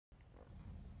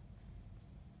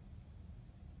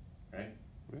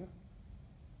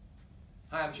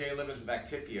Hi, I'm Livens with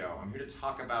Actifio. I'm here to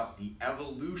talk about the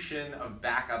evolution of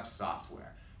backup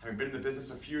software. Having been in the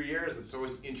business a few years, it's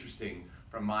always interesting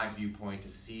from my viewpoint to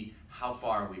see how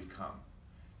far we've come.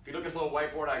 If you look at this little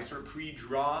whiteboard I sort of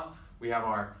pre-draw, we have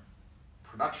our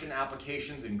production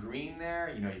applications in green there.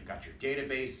 You know, you've got your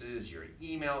databases, your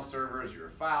email servers, your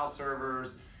file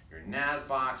servers, your NAS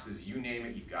boxes, you name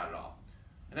it, you've got it all.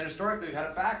 And then historically we've had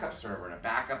a backup server, and a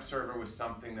backup server was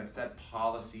something that set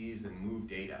policies and moved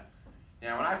data.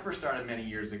 Now, when I first started many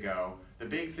years ago, the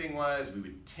big thing was we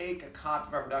would take a copy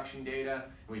of our production data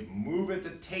and we'd move it to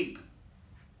tape.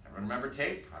 Everyone remember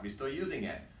tape? Probably still using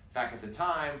it. In fact, at the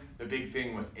time, the big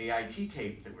thing was AIT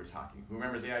tape that we're talking. Who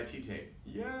remembers AIT tape?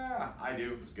 Yeah, I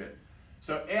do. It was good.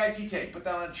 So AIT tape, put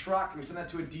that on a truck and we sent that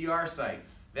to a DR site.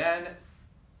 Then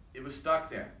it was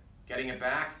stuck there. Getting it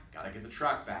back, gotta get the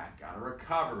truck back, gotta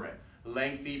recover it.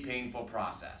 Lengthy, painful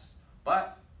process.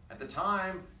 But at the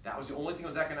time, that was the only thing that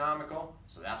was economical,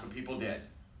 so that's what people did.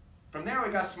 From there, we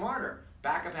got smarter.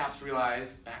 Backup app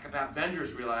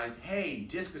vendors realized, hey,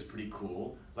 disk is pretty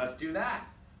cool, let's do that.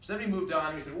 So then we moved on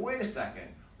and we said, well, wait a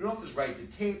second, we don't have to just write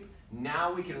to tape,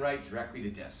 now we can write directly to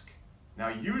disk. Now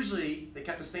usually, they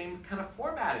kept the same kind of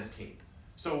format as tape.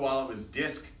 So while it was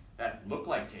disk that looked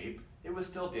like tape, it was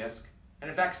still disk. And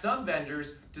in fact, some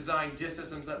vendors designed disk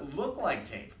systems that look like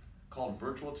tape, called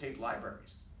virtual tape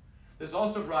libraries. This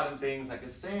also brought in things like a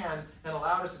SAN and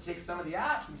allowed us to take some of the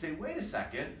apps and say, wait a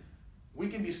second, we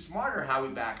can be smarter how we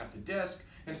back up the disk.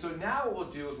 And so now what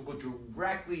we'll do is we'll go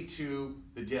directly to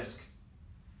the disk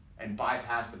and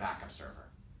bypass the backup server.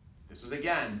 This is,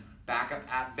 again, backup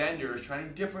app vendors trying to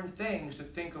do different things to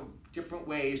think of different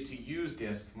ways to use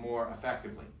disk more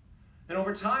effectively. And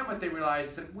over time, what they realized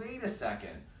is that, wait a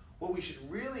second, what we should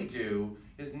really do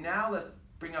is now let's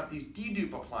bring up these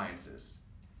dedupe appliances.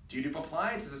 Dedupe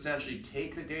appliances essentially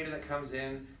take the data that comes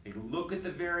in, they look at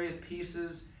the various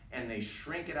pieces, and they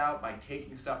shrink it out by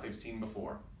taking stuff they've seen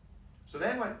before. So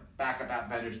then what backup app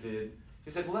vendors did,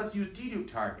 they said, well, let's use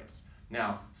dedupe targets.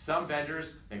 Now, some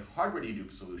vendors make hardware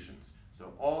dedupe solutions.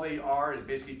 So all they are is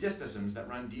basically disk systems that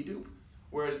run dedupe.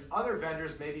 Whereas other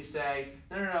vendors maybe say,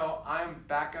 no, I'm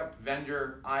backup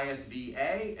vendor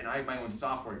ISVA, and I have my own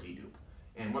software dedupe.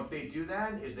 And what they do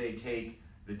then is they take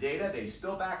the data, they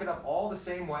still back it up all the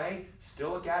same way, still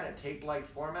look at it tape-like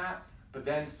format, but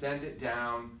then send it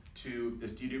down to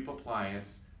this dedupe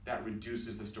appliance that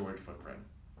reduces the storage footprint.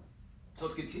 So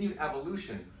it's continued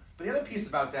evolution. But the other piece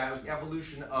about that was the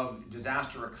evolution of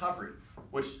disaster recovery,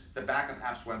 which the backup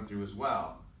apps went through as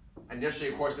well. Initially,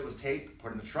 of course, it was tape,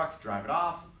 put in the truck, drive it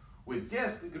off. With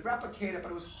disk, we could replicate it, but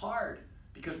it was hard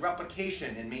because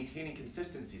replication and maintaining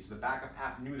consistency, so the backup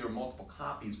app knew there were multiple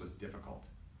copies, was difficult.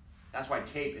 That's why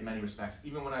tape, in many respects,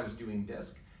 even when I was doing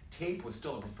disk, tape was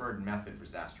still a preferred method for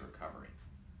disaster recovery.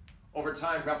 Over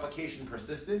time, replication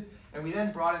persisted, and we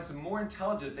then brought in some more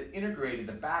intelligence that integrated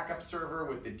the backup server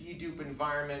with the dedupe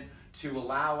environment to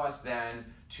allow us then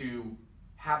to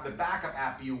have the backup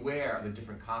app be aware of the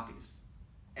different copies.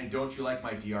 And don't you like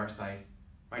my DR site?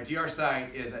 My DR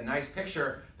site is a nice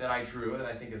picture that I drew that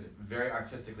I think is very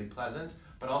artistically pleasant,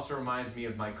 but also reminds me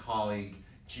of my colleague,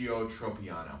 Gio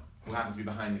Tropiano, who happens to be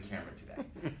behind the camera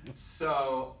today.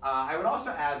 So I would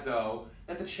also add, though,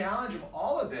 that the challenge of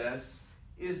all of this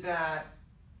is that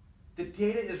the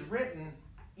data is written,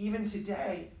 even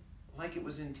today, like it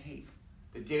was in tape.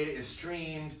 The data is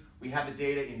streamed, we have the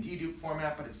data in dedupe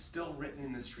format, but it's still written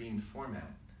in the streamed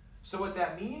format. So what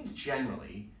that means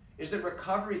generally is that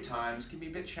recovery times can be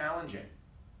a bit challenging.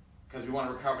 Because we want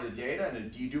to recover the data in a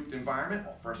deduped environment,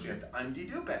 well, first we have to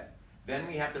undedupe it. Then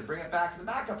we have to bring it back to the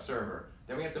backup server.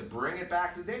 Then we have to bring it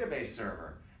back to the database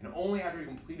server. And only after we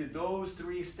completed those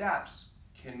 3 steps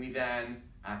can we then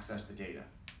access the data.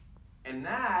 And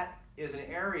that is an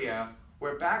area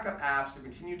where backup apps have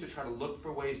continued to try to look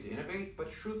for ways to innovate,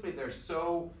 but truthfully they're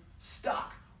so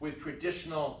stuck with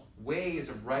traditional ways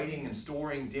of writing and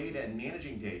storing data and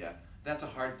managing data, that's a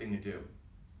hard thing to do.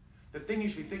 The thing you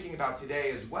should be thinking about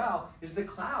today as well is the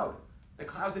cloud. The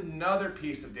cloud's another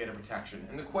piece of data protection.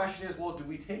 And the question is, well, do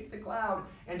we take the cloud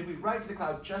and do we write to the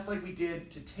cloud just like we did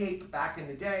to tape back in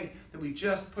the day, that we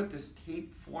just put this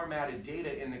tape formatted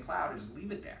data in the cloud and just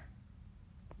leave it there?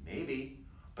 Maybe,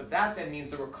 but that then means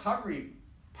the recovery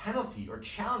penalty or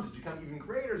challenges become even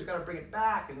greater. You've got to bring it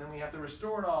back and then we have to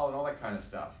restore it all and all that kind of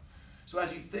stuff. So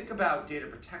as you think about data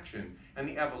protection and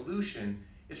the evolution,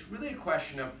 it's really a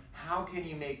question of how can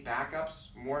you make backups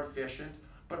more efficient,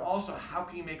 but also how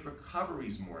can you make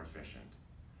recoveries more efficient?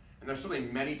 And there's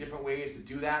certainly many different ways to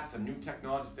do that. Some new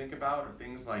technologies to think about are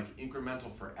things like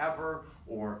incremental forever,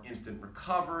 or instant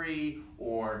recovery,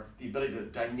 or the ability to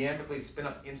dynamically spin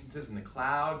up instances in the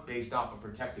cloud based off of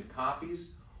protected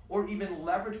copies, or even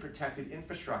leverage protected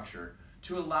infrastructure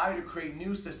to allow you to create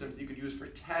new systems that you could use for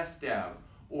test dev,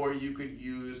 or you could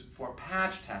use for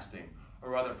patch testing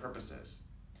or other purposes.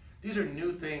 These are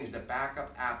new things that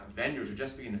backup app vendors are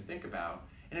just beginning to think about,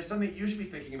 and it's something that you should be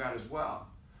thinking about as well.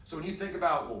 So when you think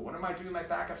about, well, what am I doing with my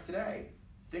backups today?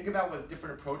 Think about what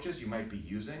different approaches you might be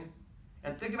using,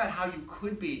 and think about how you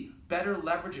could be better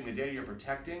leveraging the data you're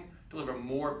protecting to deliver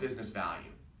more business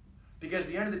value. Because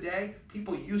at the end of the day,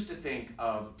 people used to think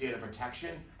of data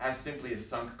protection as simply a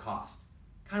sunk cost,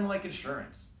 kind of like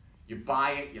insurance. You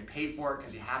buy it, you pay for it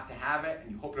because you have to have it,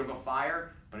 and you hope to have a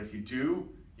fire, but if you do,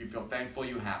 you feel thankful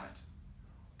you have it.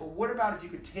 But what about if you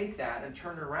could take that and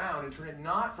turn it around and turn it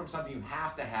not from something you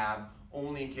have to have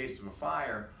only in case of a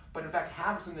fire, but in fact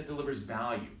have something that delivers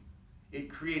value. It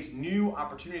creates new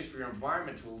opportunities for your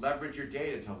environment to leverage your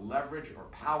data, to leverage or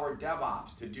power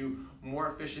DevOps, to do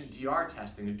more efficient DR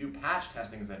testing, to do patch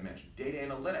testing, as I mentioned, data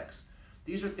analytics.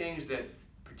 These are things that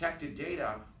protected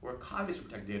data or copies of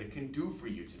protected data can do for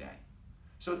you today.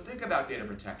 So think about data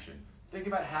protection. Think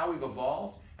about how we've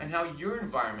evolved and how your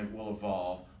environment will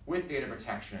evolve with data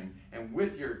protection and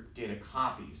with your data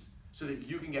copies so that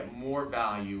you can get more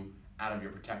value out of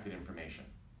your protected information.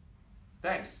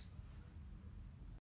 Thanks.